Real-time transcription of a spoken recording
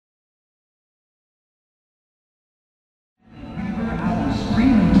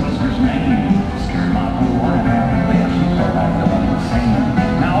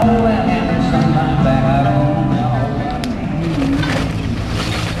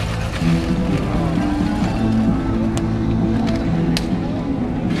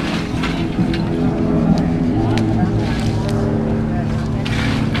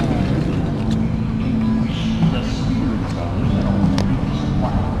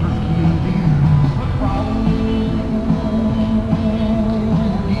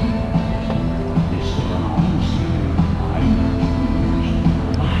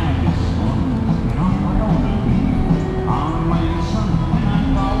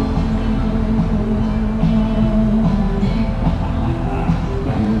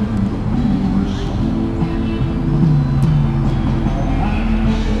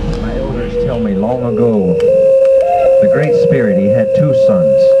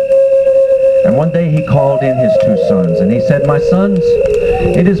one day he called in his 2 sons, and he said, "My sons,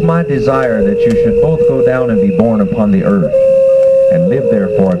 it is my desire that you should both go down and be born upon the earth, and live there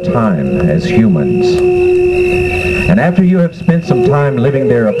for a time as humans. And after you have spent some time living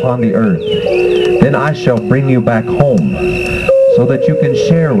there upon the earth, then I shall bring you back home, so that you can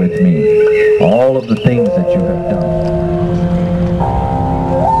share with me all of the things that you have done."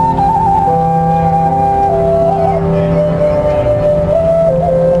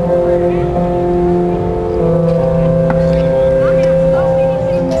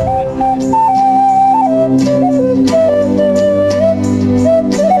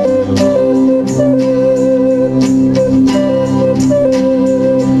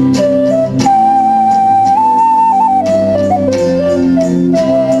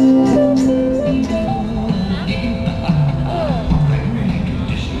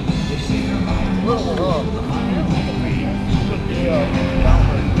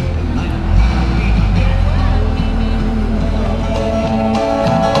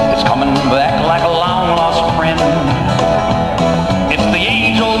 It's coming back like a long lost friend. It's the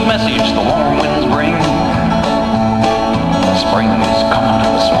age-old message the warm winds bring. Spring is coming to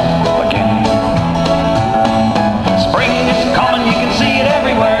the swamp again. Spring is coming, you can see it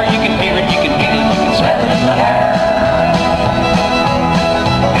everywhere. You can hear it, you can feel it, you can smell it in the air.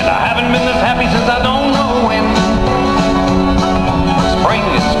 And I haven't been this happy since I don't know when. Spring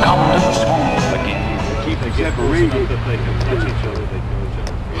is coming to the swamp again. Keep it separated.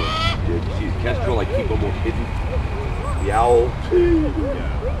 See the kestrel, like keep them all hidden. The owl.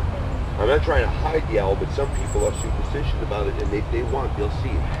 I'm not trying to hide the owl, but some people are superstitious about it, and they want, they'll see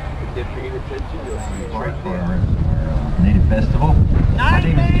it. If they're paying attention, they'll see it right there. Native Festival. My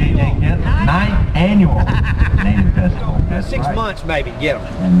name is J.J. Kent. 9th annual Native Festival. That's 6 right. months maybe, get them.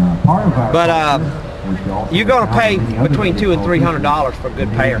 And part of our But you're going to pay between $200 and $300 for a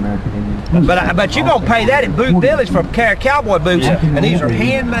good pair. But you're going to pay that at Boot Village for a pair of cowboy boots, and these are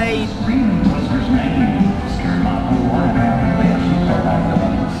handmade.